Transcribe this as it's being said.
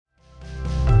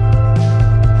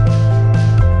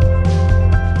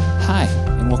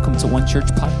One Church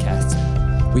podcast.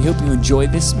 We hope you enjoy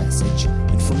this message,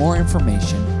 and for more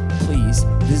information, please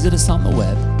visit us on the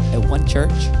web at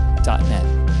onechurch.net.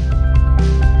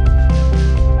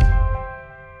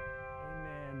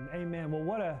 Amen. Well,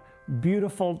 what a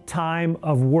beautiful time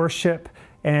of worship.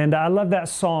 And I love that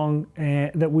song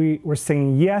that we were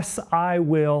singing, Yes, I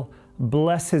Will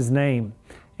Bless His Name.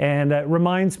 And it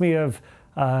reminds me of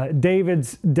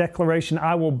David's declaration,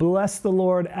 I will bless the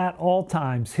Lord at all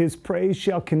times. His praise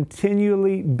shall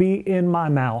continually be in my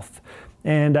mouth.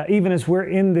 And even as we're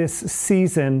in this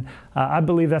season, I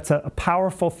believe that's a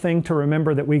powerful thing to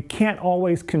remember, that we can't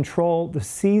always control the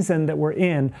season that we're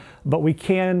in, but we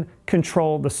can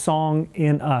control the song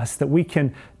in us, that we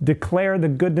can declare the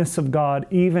goodness of God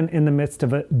even in the midst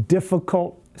of a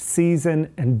difficult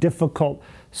season and difficult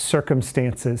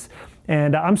circumstances.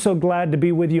 And I'm so glad to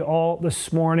be with you all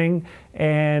this morning.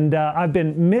 And I've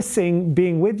been missing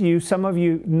being with you. Some of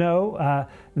you know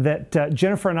that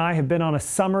Jennifer and I have been on a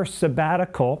summer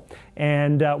sabbatical.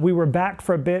 And we were back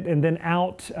for a bit and then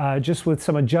out just with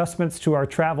some adjustments to our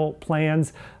travel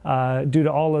plans due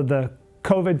to all of the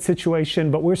COVID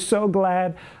situation. But we're so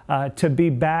glad to be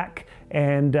back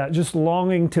and just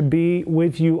longing to be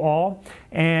with you all.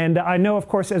 And I know, of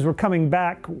course, as we're coming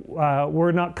back,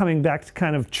 we're not coming back to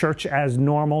kind of church as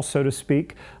normal, so to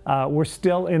speak. We're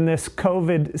still in this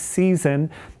COVID season,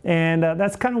 and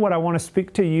that's kind of what I want to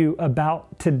speak to you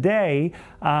about today.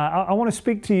 I want to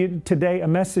speak to you today a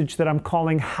message that I'm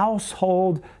calling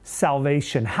Household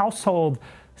Salvation. Household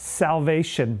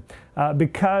Salvation.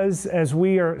 Because as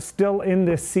we are still in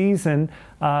this season,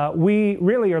 we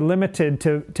really are limited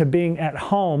to being at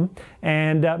home.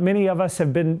 And many of us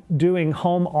have been doing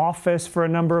home office for a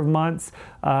number of months.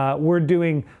 Although we're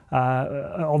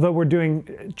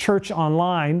doing church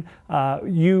online,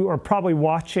 you are probably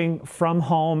watching from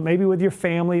home, maybe with your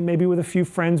family, maybe with a few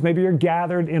friends, maybe you're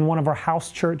gathered in one of our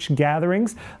house church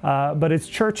gatherings, but it's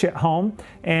church at home.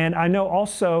 And I know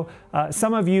also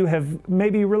some of you have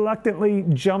maybe reluctantly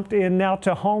jumped in now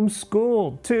to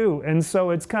homeschool too. And so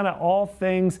it's kind of all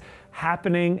things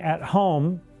happening at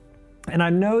home. And I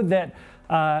know that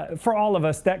for all of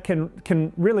us, that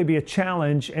can really be a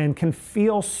challenge and can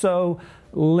feel so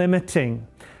limiting.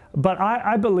 But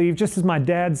I believe, just as my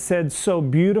dad said so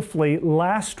beautifully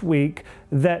last week,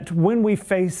 that when we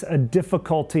face a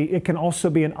difficulty, it can also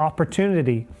be an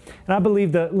opportunity. And I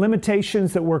believe the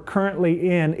limitations that we're currently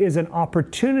in is an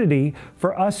opportunity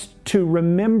for us to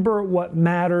remember what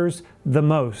matters the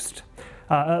most.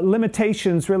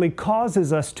 Limitations really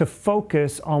causes us to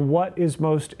focus on what is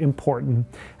most important.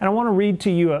 And I want to read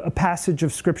to you a passage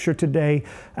of Scripture today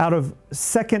out of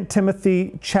 2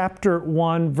 Timothy chapter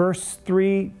 1, verse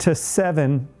 3 to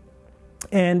 7.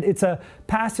 And it's a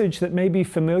passage that may be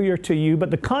familiar to you, but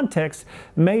the context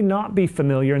may not be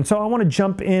familiar. And so I want to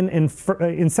jump in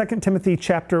 2 Timothy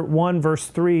chapter 1, verse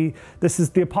 3. This is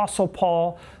the Apostle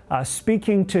Paul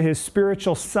speaking to his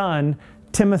spiritual son,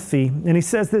 Timothy, and he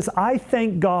says this, I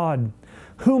thank God,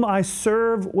 whom I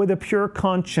serve with a pure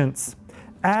conscience,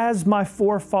 as my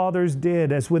forefathers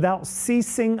did, as without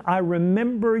ceasing I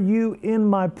remember you in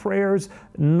my prayers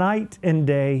night and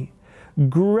day,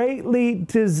 greatly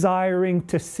desiring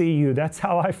to see you. That's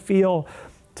how I feel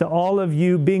to all of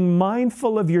you, being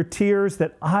mindful of your tears,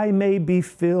 that I may be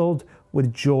filled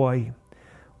with joy.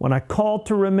 When I call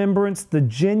to remembrance the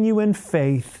genuine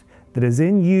faith that is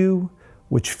in you,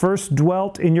 which first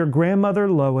dwelt in your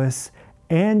grandmother Lois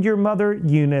and your mother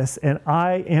Eunice, and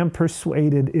I am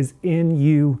persuaded is in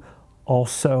you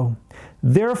also.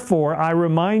 Therefore, I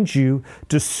remind you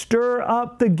to stir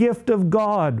up the gift of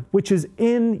God, which is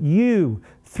in you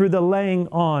through the laying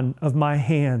on of my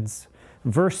hands.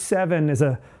 Verse 7 is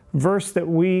a verse that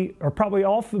we are probably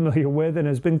all familiar with and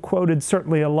has been quoted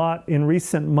certainly a lot in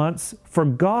recent months. For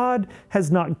God has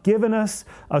not given us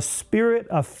a spirit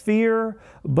of fear,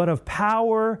 but of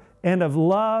power and of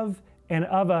love and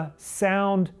of a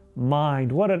sound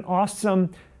mind. What an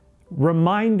awesome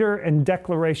reminder and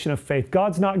declaration of faith.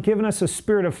 God's not given us a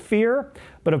spirit of fear,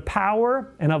 but of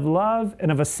power and of love and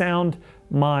of a sound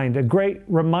mind. A great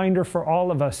reminder for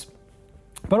all of us.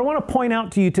 But I want to point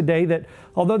out to you today that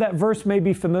although that verse may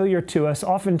be familiar to us,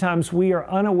 oftentimes we are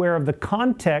unaware of the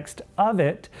context of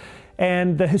it.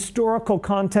 And the historical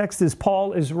context is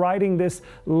Paul is writing this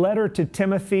letter to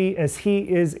Timothy as he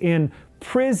is in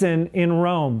prison in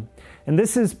Rome. And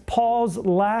this is Paul's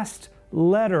last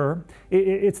letter.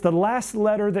 It's the last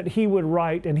letter that he would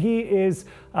write. And he is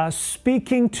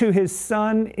speaking to his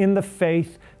son in the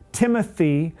faith,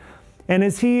 Timothy. And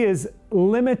as he is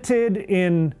limited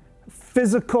in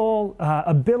physical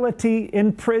ability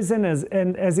in prison,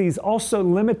 as he's also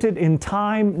limited in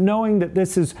time, knowing that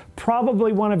this is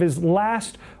probably one of his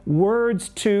last words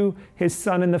to his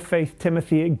son in the faith,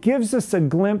 Timothy. It gives us a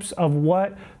glimpse of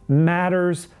what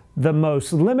matters the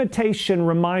most. Limitation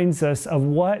reminds us of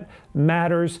what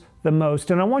matters the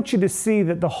most. And I want you to see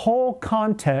that the whole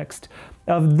context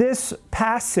of this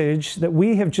passage that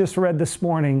we have just read this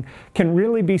morning can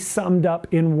really be summed up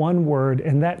in one word,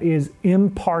 and that is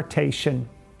impartation.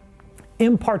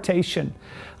 Impartation.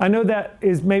 I know that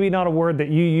is maybe not a word that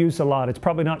you use a lot. It's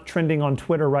probably not trending on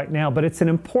Twitter right now, but it's an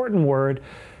important word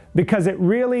because it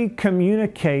really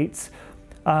communicates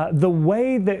the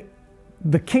way that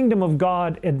the kingdom of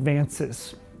God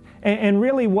advances. And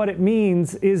really what it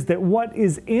means is that what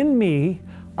is in me,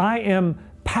 I am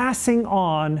passing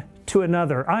on to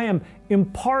another. I am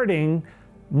imparting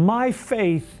my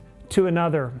faith to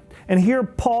another. And here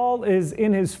Paul is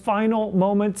in his final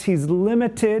moments. He's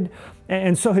limited.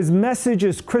 And so his message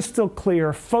is crystal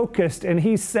clear, focused. And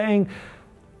he's saying,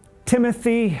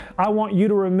 Timothy, I want you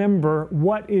to remember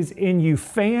what is in you.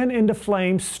 Fan into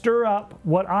flame, stir up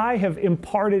what I have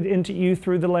imparted into you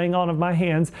through the laying on of my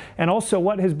hands, and also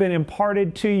what has been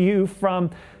imparted to you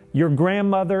from your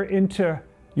grandmother into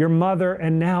your mother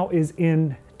and now is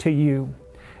in to you.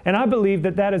 And I believe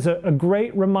that that is a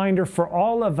great reminder for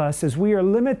all of us as we are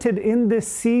limited in this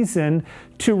season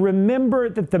to remember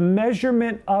that the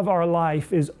measurement of our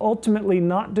life is ultimately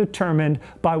not determined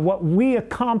by what we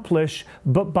accomplish,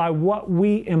 but by what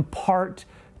we impart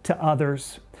to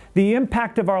others. The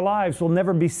impact of our lives will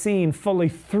never be seen fully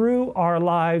through our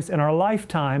lives and our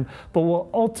lifetime, but will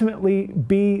ultimately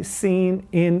be seen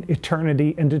in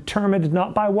eternity and determined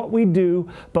not by what we do,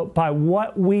 but by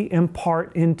what we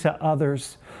impart into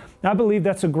others. I believe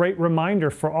that's a great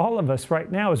reminder for all of us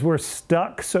right now as we're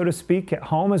stuck, so to speak, at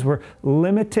home, as we're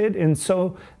limited in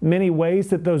so many ways,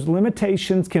 that those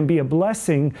limitations can be a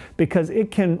blessing because it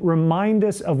can remind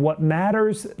us of what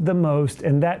matters the most,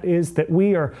 and that is that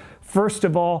we are, first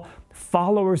of all,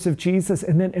 followers of Jesus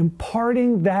and then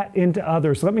imparting that into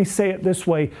others. Let me say it this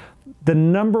way. The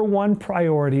number one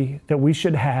priority that we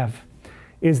should have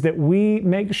is that we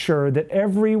make sure that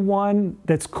everyone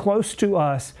that's close to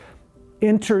us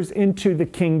enters into the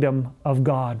kingdom of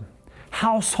God.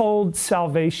 Household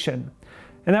salvation.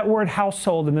 And that word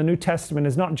household in the New Testament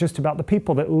is not just about the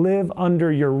people that live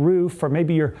under your roof or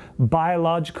maybe your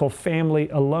biological family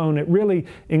alone. It really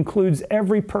includes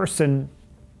every person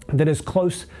that is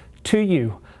close to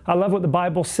you. I love what the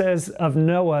Bible says of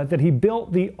Noah, that he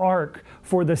built the ark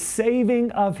for the saving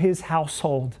of his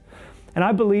household. And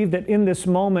I believe that in this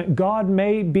moment, God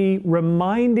may be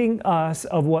reminding us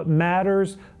of what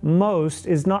matters most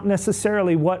is not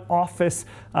necessarily what office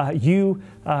you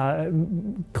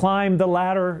climb the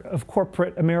ladder of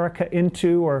corporate America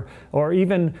into, or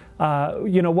even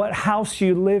what house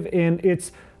you live in.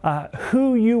 It's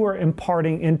who you are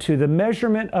imparting into. The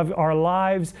measurement of our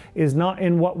lives is not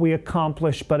in what we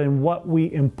accomplish, but in what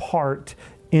we impart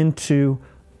into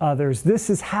others.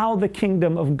 This is how the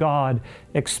kingdom of God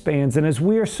expands. And as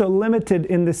we are so limited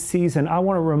in this season, I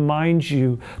want to remind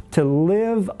you to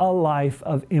live a life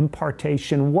of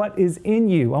impartation. What is in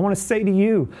you? I want to say to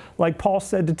you, like Paul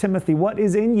said to Timothy, what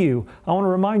is in you? I want to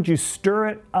remind you, stir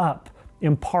it up,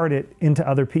 impart it into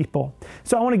other people.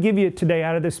 So I want to give you today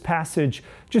out of this passage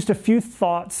just a few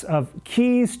thoughts of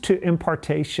keys to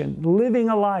impartation, living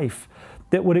a life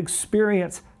that would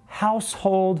experience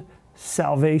household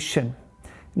salvation.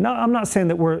 No, I'm not saying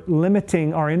that we're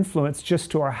limiting our influence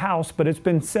just to our house, but it's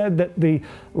been said that the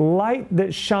light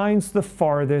that shines the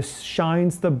farthest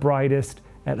shines the brightest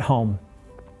at home.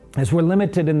 As we're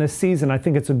limited in this season, I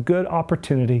think it's a good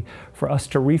opportunity for us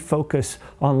to refocus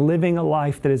on living a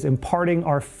life that is imparting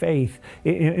our faith,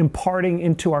 imparting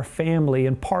into our family,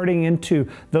 imparting into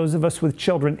those of us with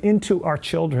children, into our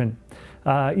children.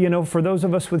 For those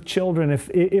of us with children,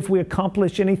 if we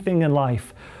accomplish anything in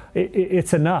life,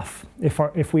 it's enough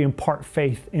if we impart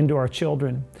faith into our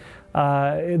children.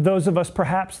 Those of us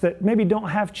perhaps that maybe don't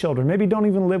have children, maybe don't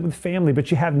even live with family,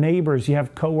 but you have neighbors, you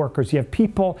have coworkers, you have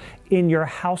people in your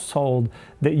household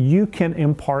that you can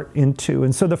impart into.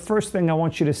 And so the first thing I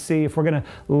want you to see, if we're going to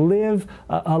live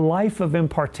a life of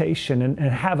impartation and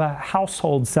have a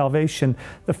household salvation,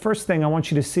 the first thing I want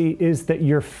you to see is that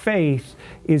your faith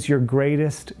is your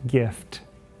greatest gift.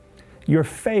 Your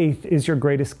faith is your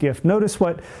greatest gift. Notice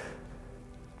what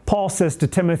Paul says to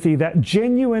Timothy, that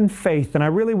genuine faith, and I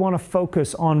really want to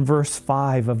focus on verse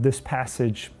 5 of this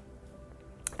passage.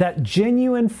 That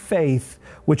genuine faith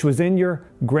which was in your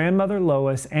grandmother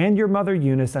Lois and your mother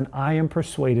Eunice, and I am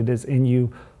persuaded is in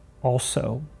you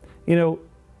also.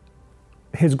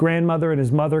 his grandmother and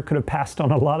his mother could have passed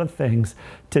on a lot of things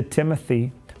to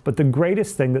Timothy, but the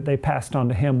greatest thing that they passed on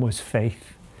to him was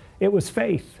faith. It was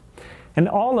faith. And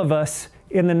all of us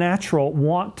in the natural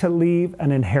want to leave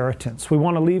an inheritance. We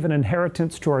want to leave an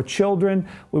inheritance to our children.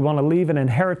 We want to leave an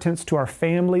inheritance to our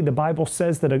family. The Bible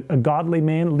says that a godly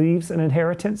man leaves an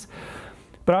inheritance.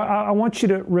 But I want you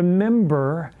to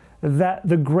remember that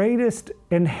the greatest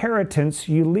inheritance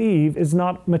you leave is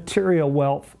not material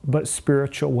wealth, but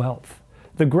spiritual wealth.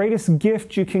 The greatest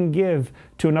gift you can give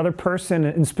to another person,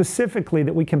 and specifically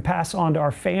that we can pass on to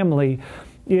our family,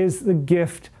 is the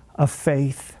gift of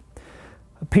faith.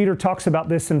 Peter talks about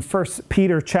this in 1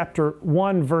 Peter chapter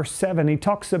 1, verse 7. He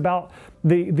talks about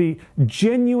the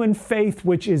genuine faith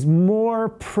which is more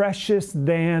precious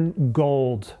than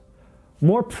gold.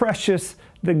 More precious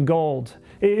than gold.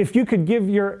 If you could give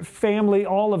your family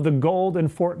all of the gold in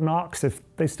Fort Knox, if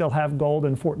they still have gold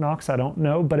in Fort Knox, I don't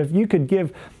know, but if you could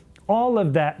give all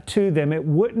of that to them, it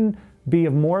wouldn't be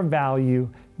of more value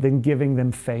than giving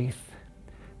them faith,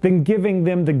 than giving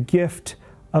them the gift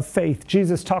of faith.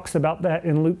 Jesus talks about that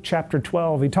in Luke chapter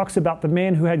 12. He talks about the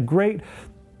man who had great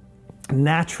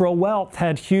natural wealth,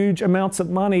 had huge amounts of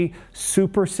money,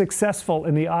 super successful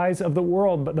in the eyes of the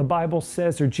world, but the Bible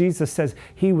says, or Jesus says,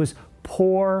 he was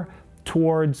poor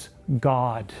towards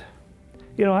God.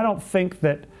 You know, I don't think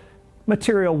that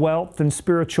material wealth and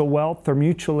spiritual wealth are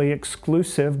mutually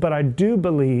exclusive, but I do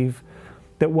believe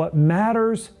that what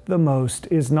matters the most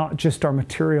is not just our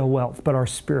material wealth, but our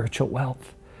spiritual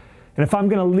wealth. And if I'm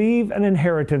going to leave an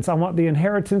inheritance, I want the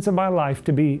inheritance of my life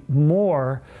to be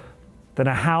more than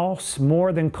a house,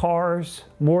 more than cars,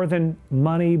 more than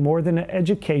money, more than an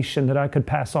education that I could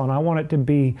pass on. I want it to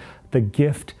be the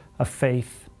gift of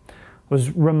faith. I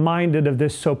was reminded of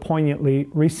this so poignantly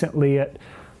recently at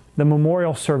the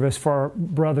memorial service for our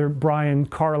brother Brian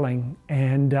Carling.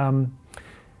 And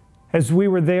as we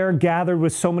were there, gathered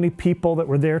with so many people that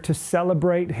were there to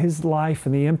celebrate his life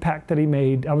and the impact that he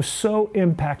made, I was so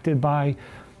impacted by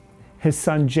his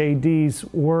son JD's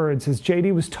words as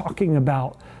JD was talking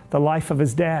about the life of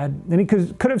his dad. And he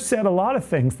could have said a lot of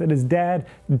things that his dad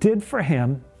did for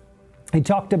him. He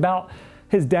talked about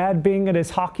his dad being at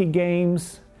his hockey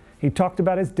games. He talked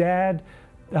about his dad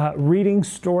reading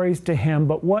stories to him.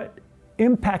 But what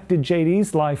impacted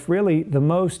JD's life really the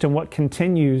most, and what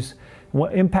continues,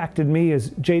 what impacted me,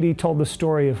 is JD told the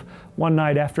story of one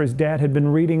night after his dad had been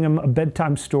reading him a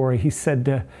bedtime story. He said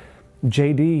to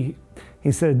JD,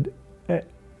 he said,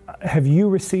 have you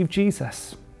received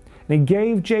Jesus? And he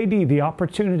gave JD the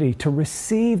opportunity to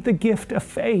receive the gift of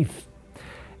faith.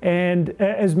 And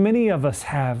as many of us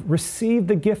have received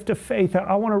the gift of faith,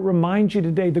 I want to remind you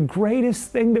today, the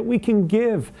greatest thing that we can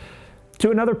give to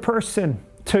another person,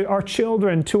 to our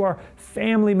children, to our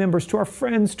family members, to our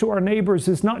friends, to our neighbors,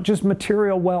 is not just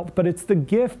material wealth, but it's the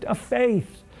gift of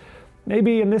faith.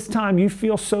 Maybe in this time you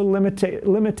feel so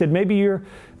limited. Maybe you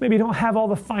don't have all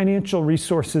the financial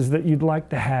resources that you'd like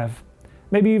to have.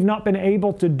 Maybe you've not been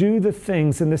able to do the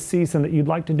things in this season that you'd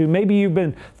like to do. Maybe you've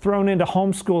been thrown into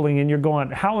homeschooling and you're going,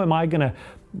 how am I going to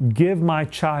give my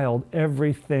child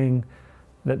everything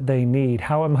that they need?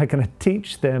 How am I going to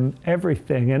teach them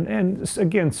everything? And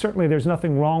again, certainly there's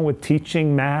nothing wrong with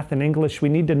teaching math and English. We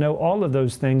need to know all of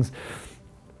those things.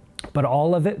 But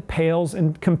all of it pales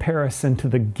in comparison to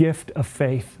the gift of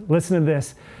faith. Listen to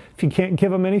this. If you can't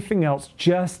give them anything else,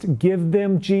 just give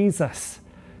them Jesus.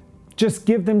 Just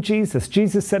give them Jesus.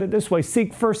 Jesus said it this way: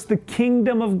 seek first the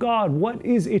kingdom of God. What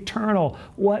is eternal?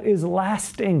 What is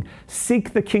lasting?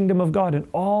 Seek the kingdom of God, and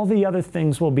all the other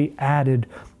things will be added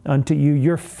unto you.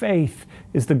 Your faith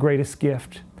is the greatest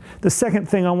gift. The second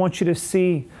thing I want you to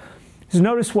see is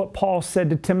notice what Paul said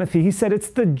to Timothy. He said it's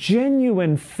the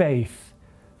genuine faith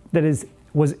that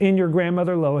was in your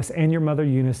grandmother Lois and your mother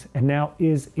Eunice and now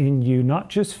is in you. Not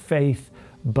just faith,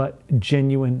 but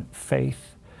genuine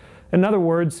faith. In other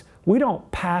words, we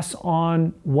don't pass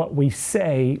on what we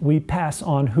say, we pass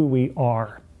on who we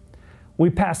are. We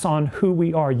pass on who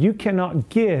we are. You cannot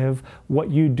give what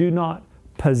you do not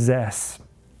possess.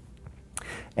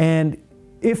 And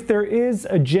if there is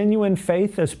a genuine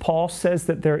faith, as Paul says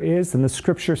that there is, and the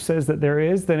scripture says that there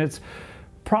is, then it's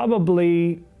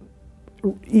probably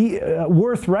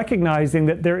worth recognizing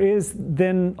that there is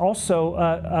then also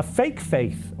a fake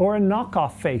faith or a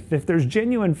knockoff faith. If there's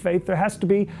genuine faith, there has to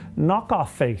be knockoff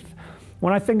faith.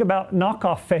 When I think about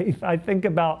knockoff faith, I think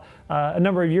about a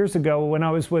number of years ago when I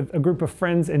was with a group of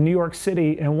friends in New York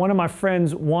City, and one of my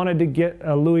friends wanted to get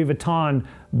a Louis Vuitton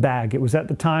bag. It was at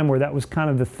the time where that was kind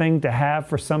of the thing to have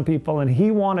for some people, and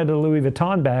he wanted a Louis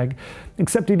Vuitton bag,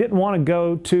 except he didn't want to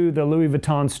go to the Louis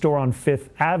Vuitton store on Fifth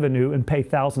Avenue and pay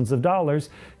thousands of dollars.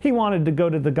 He wanted to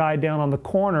go to the guy down on the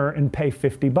corner and pay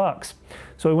 $50.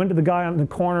 So he went to the guy on the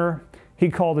corner. He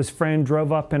called his friend,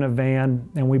 drove up in a van,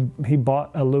 and he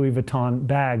bought a Louis Vuitton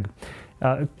bag,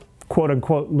 quote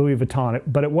unquote Louis Vuitton,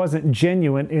 but it wasn't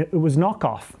genuine, it was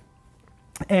knockoff.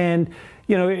 And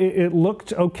it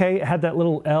looked okay. It had that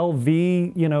little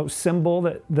LV, symbol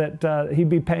that he'd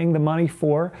be paying the money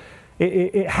for.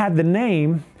 It had the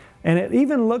name, and it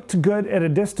even looked good at a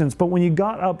distance, but when you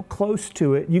got up close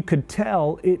to it, you could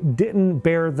tell it didn't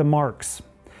bear the marks.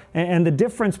 And the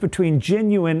difference between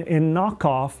genuine and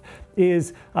knockoff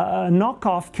is a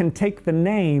knockoff can take the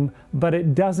name, but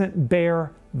it doesn't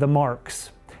bear the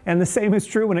marks. And the same is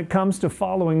true when it comes to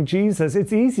following Jesus.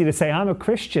 It's easy to say, I'm a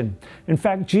Christian. In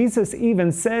fact, Jesus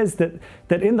even says that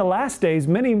in the last days,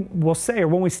 many will say, or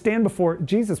when we stand before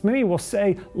Jesus, many will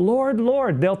say, Lord,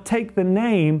 Lord. They'll take the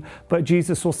name, but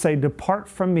Jesus will say, depart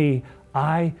from me,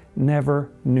 I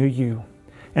never knew you.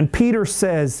 And Peter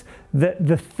says that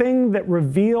the thing that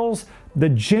reveals the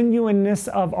genuineness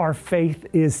of our faith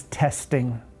is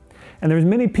testing. And there's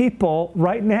many people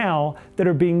right now that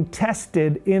are being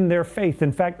tested in their faith.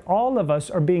 In fact, all of us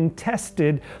are being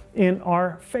tested in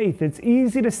our faith. It's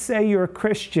easy to say you're a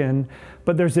Christian,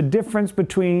 but there's a difference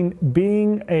between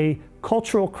being a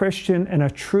cultural Christian and a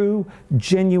true,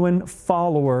 genuine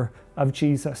follower of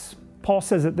Jesus. Paul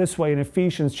says it this way in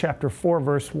Ephesians chapter 4,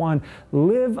 verse 1,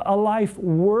 live a life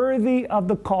worthy of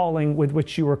the calling with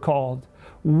which you were called.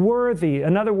 Worthy.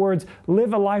 In other words,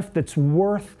 live a life that's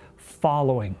worth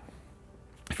following.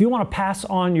 If you want to pass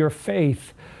on your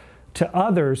faith to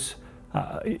others,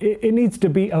 it needs to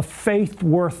be a faith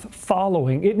worth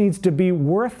following. It needs to be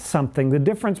worth something. The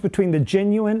difference between the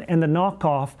genuine and the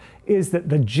knockoff is that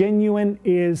the genuine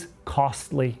is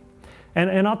costly.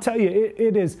 And I'll tell you,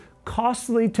 it is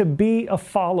costly to be a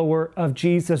follower of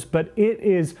Jesus, but it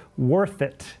is worth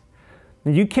it.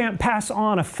 You can't pass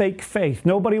on a fake faith.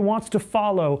 Nobody wants to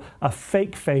follow a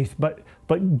fake faith,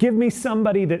 but give me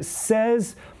somebody that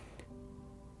says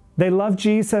they love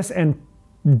Jesus and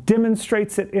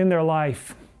demonstrates it in their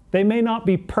life. They may not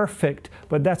be perfect,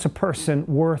 but that's a person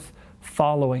worth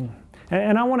following.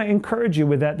 And I want to encourage you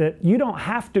with that you don't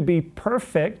have to be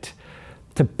perfect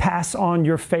to pass on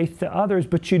your faith to others,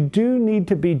 but you do need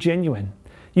to be genuine.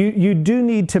 You do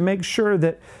need to make sure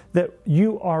that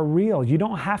you are real. You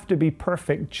don't have to be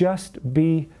perfect, just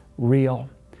be real.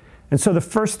 And so the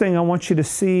first thing I want you to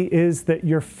see is that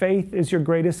your faith is your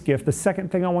greatest gift. The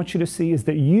second thing I want you to see is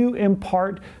that you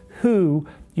impart who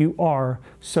you are.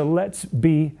 So let's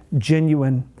be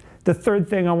genuine. The third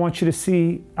thing I want you to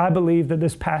see, I believe that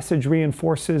this passage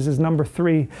reinforces, is number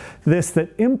 3, that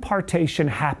impartation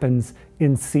happens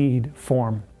in seed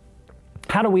form.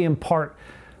 How do we impart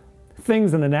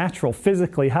things in the natural,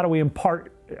 physically? How do we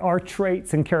impart our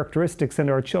traits and characteristics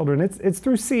into our children? It's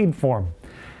through seed form.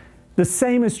 The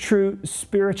same is true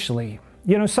spiritually.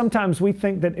 Sometimes we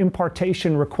think that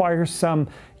impartation requires some,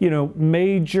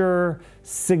 major,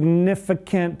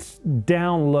 significant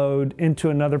download into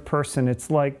another person. It's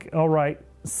like, all right,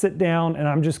 sit down and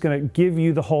I'm just going to give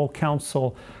you the whole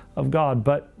counsel of God.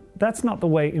 But that's not the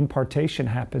way impartation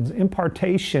happens.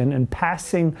 Impartation and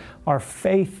passing our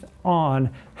faith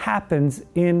on happens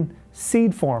in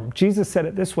seed form. Jesus said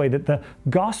it this way, that the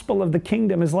gospel of the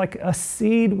kingdom is like a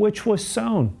seed which was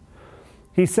sown.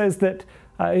 He says that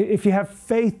if you have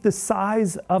faith the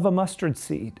size of a mustard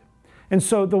seed. And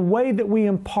so the way that we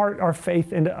impart our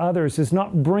faith into others is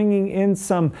not bringing in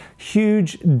some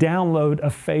huge download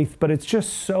of faith, but it's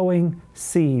just sowing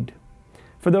seed.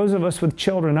 For those of us with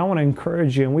children, I want to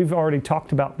encourage you, and we've already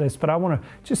talked about this, but I want to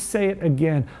just say it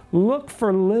again. Look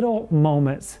for little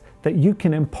moments that you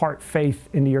can impart faith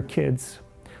into your kids.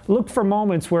 Look for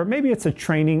moments where maybe it's a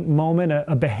training moment,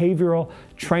 a behavioral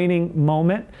training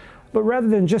moment, but rather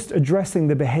than just addressing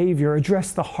the behavior,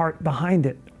 address the heart behind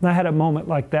it. And I had a moment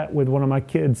like that with one of my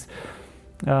kids,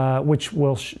 which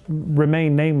will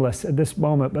remain nameless at this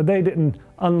moment, but they didn't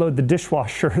unload the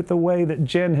dishwasher the way that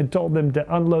Jen had told them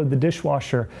to unload the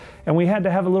dishwasher. And we had to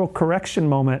have a little correction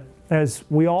moment, as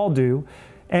we all do.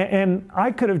 And I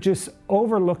could have just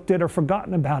overlooked it or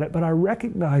forgotten about it, but I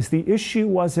recognized the issue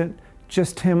wasn't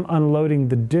just him unloading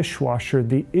the dishwasher.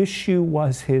 The issue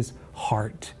was his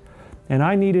heart. And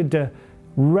I needed to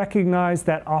recognize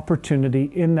that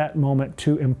opportunity in that moment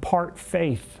to impart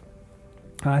faith.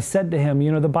 I said to him,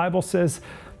 the Bible says,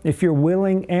 if you're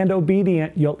willing and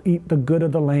obedient, you'll eat the good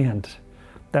of the land.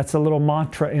 That's a little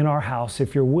mantra in our house.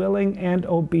 If you're willing and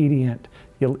obedient,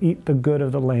 you'll eat the good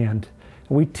of the land.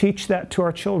 We teach that to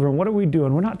our children. What are we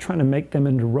doing? We're not trying to make them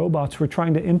into robots. We're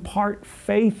trying to impart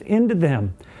faith into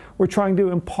them. We're trying to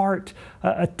impart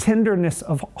a tenderness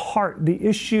of heart. The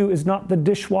issue is not the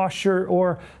dishwasher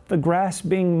or the grass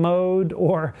being mowed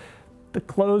or the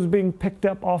clothes being picked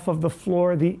up off of the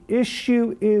floor. The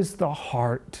issue is the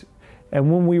heart.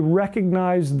 And when we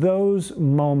recognize those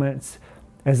moments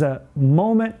as a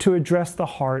moment to address the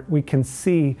heart, we can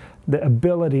see the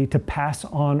ability to pass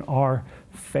on our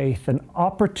faith, an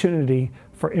opportunity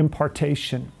for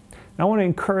impartation. And I want to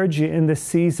encourage you in this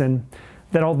season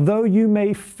that although you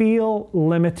may feel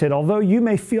limited, although you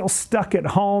may feel stuck at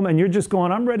home and you're just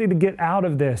going, I'm ready to get out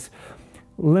of this,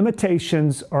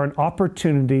 limitations are an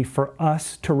opportunity for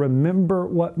us to remember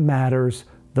what matters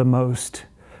the most.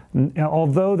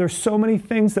 Although there's so many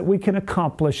things that we can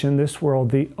accomplish in this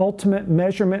world, the ultimate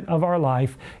measurement of our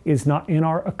life is not in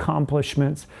our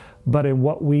accomplishments, but in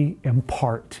what we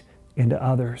impart into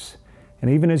others. And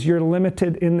even as you're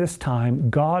limited in this time,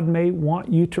 God may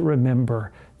want you to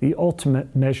remember the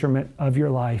ultimate measurement of your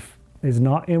life is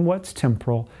not in what's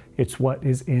temporal, it's what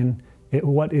is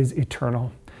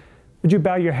eternal. Would you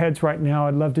bow your heads right now?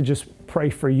 I'd love to just pray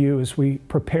for you as we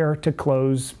prepare to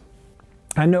close.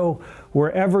 I know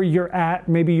wherever you're at,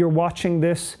 maybe you're watching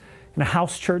this in a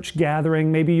house church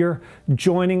gathering, maybe you're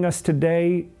joining us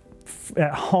today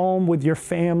at home with your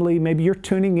family, maybe you're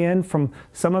tuning in from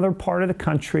some other part of the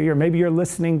country, or maybe you're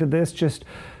listening to this just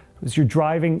as you're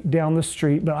driving down the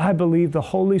street, but I believe the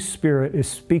Holy Spirit is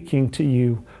speaking to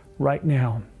you right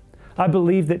now. I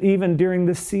believe that even during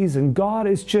this season, God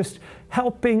is just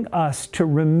helping us to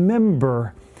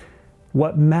remember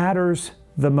what matters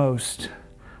the most.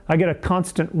 I get a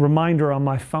constant reminder on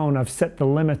my phone. I've set the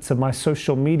limits of my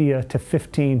social media to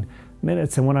 15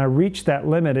 minutes. And when I reach that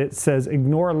limit, it says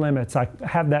ignore limits. I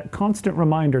have that constant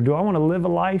reminder. Do I want to live a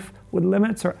life with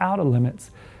limits or out of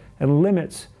limits? And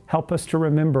limits help us to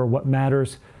remember what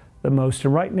matters the most.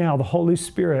 And right now, the Holy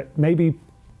Spirit may be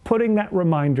putting that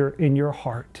reminder in your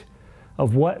heart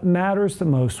of what matters the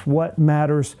most, what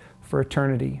matters for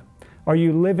eternity. Are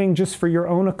you living just for your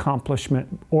own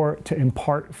accomplishment or to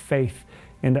impart faith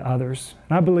into others?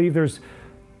 And I believe there's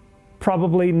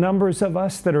probably numbers of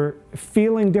us that are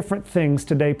feeling different things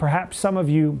today. Perhaps some of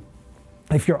you,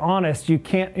 if you're honest, you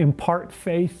can't impart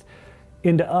faith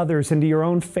into others, into your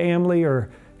own family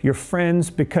or your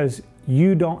friends, because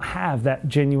you don't have that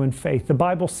genuine faith. The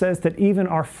Bible says that even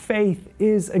our faith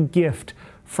is a gift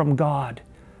from God.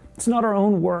 It's not our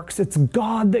own works, it's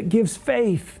God that gives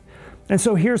faith. And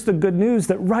so here's the good news,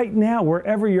 that right now,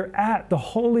 wherever you're at, the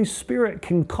Holy Spirit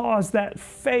can cause that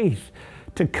faith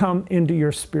to come into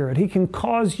your spirit. He can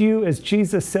cause you, as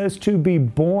Jesus says, to be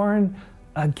born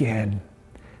again.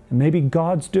 And maybe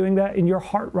God's doing that in your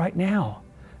heart right now.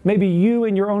 Maybe you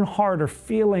in your own heart are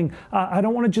feeling, I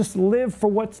don't want to just live for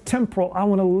what's temporal. I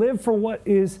want to live for what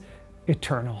is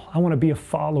eternal. I want to be a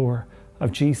follower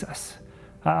of Jesus.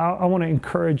 I want to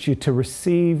encourage you to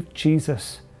receive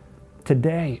Jesus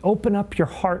today. Open up your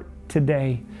heart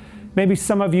today. Maybe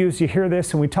some of you, as you hear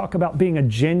this and we talk about being a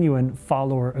genuine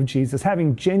follower of Jesus,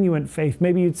 having genuine faith,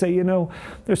 maybe you'd say,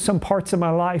 there's some parts of my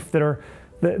life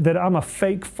that I'm a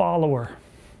fake follower.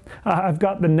 I've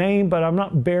got the name, but I'm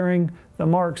not bearing the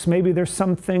marks. Maybe there's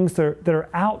some things that are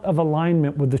out of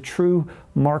alignment with the true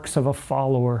marks of a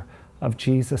follower of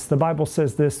Jesus. The Bible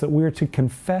says this, that we're to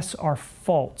confess our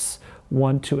faults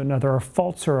one to another. Our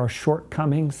faults are our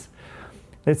shortcomings.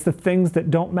 It's the things that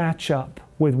don't match up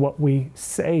with what we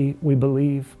say we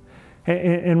believe.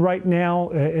 And right now,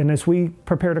 and as we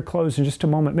prepare to close in just a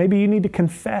moment, maybe you need to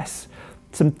confess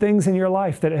some things in your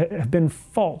life that have been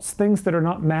false, things that are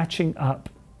not matching up.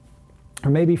 Or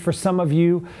maybe for some of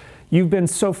you, you've been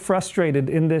so frustrated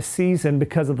in this season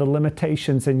because of the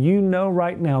limitations, and you know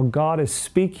right now God is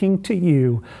speaking to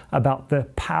you about the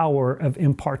power of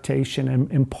impartation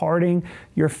and imparting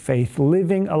your faith,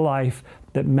 living a life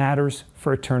that matters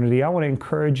for eternity. I want to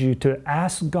encourage you to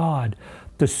ask God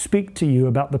to speak to you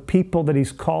about the people that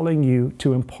He's calling you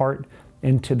to impart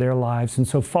into their lives. And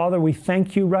so, Father, we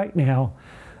thank you right now,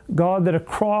 God, that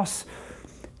across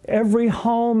every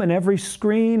home and every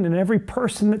screen and every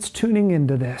person that's tuning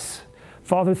into this,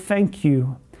 Father, thank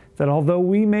you that although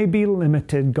we may be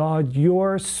limited, God,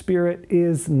 your Spirit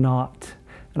is not.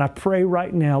 And I pray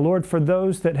right now, Lord, for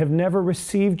those that have never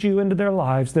received you into their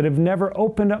lives, that have never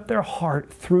opened up their heart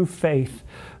through faith,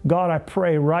 God, I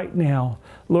pray right now,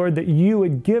 Lord, that you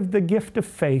would give the gift of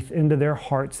faith into their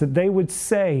hearts, that they would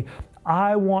say,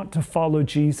 I want to follow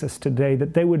Jesus today,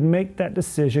 that they would make that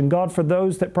decision. God, for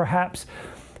those that perhaps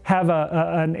have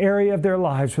an area of their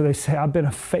lives where they say, I've been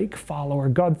a fake follower,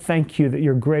 God, thank you that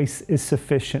your grace is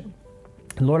sufficient.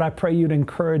 And Lord, I pray you'd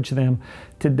encourage them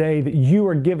today that you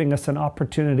are giving us an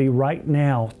opportunity right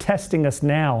now, testing us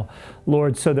now,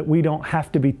 Lord, so that we don't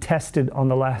have to be tested on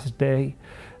the last day.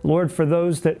 Lord, for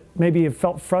those that maybe have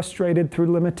felt frustrated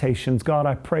through limitations, God,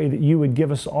 I pray that you would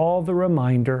give us all the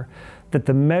reminder that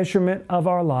the measurement of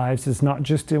our lives is not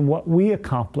just in what we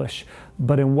accomplish,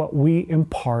 but in what we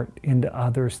impart into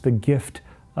others, the gift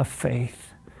of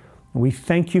faith. We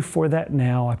thank you for that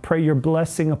now. I pray your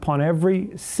blessing upon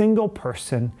every single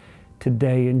person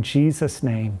today in Jesus'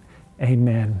 name.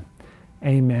 Amen.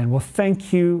 Amen. Well,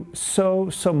 thank you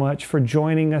so much for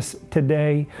joining us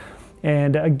today.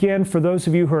 And again, for those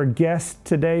of you who are guests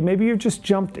today, maybe you've just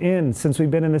jumped in since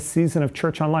we've been in this season of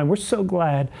Church Online. We're so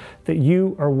glad that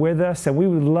you are with us, and we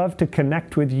would love to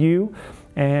connect with you.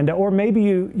 Or maybe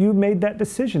you made that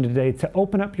decision today to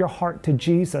open up your heart to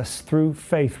Jesus through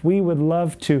faith. We would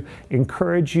love to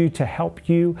encourage you, to help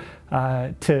you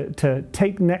to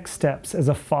take next steps as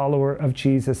a follower of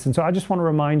Jesus. And so I just want to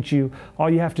remind you,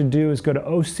 all you have to do is go to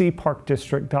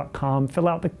ocparkdistrict.com, fill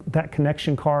out that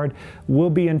connection card. We'll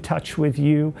be in touch with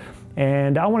you.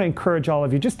 And I want to encourage all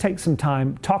of you, just take some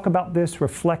time, talk about this,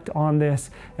 reflect on this,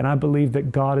 and I believe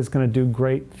that God is going to do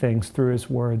great things through His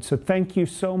Word. So thank you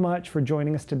so much for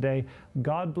joining us today.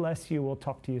 God bless you. We'll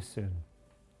talk to you soon.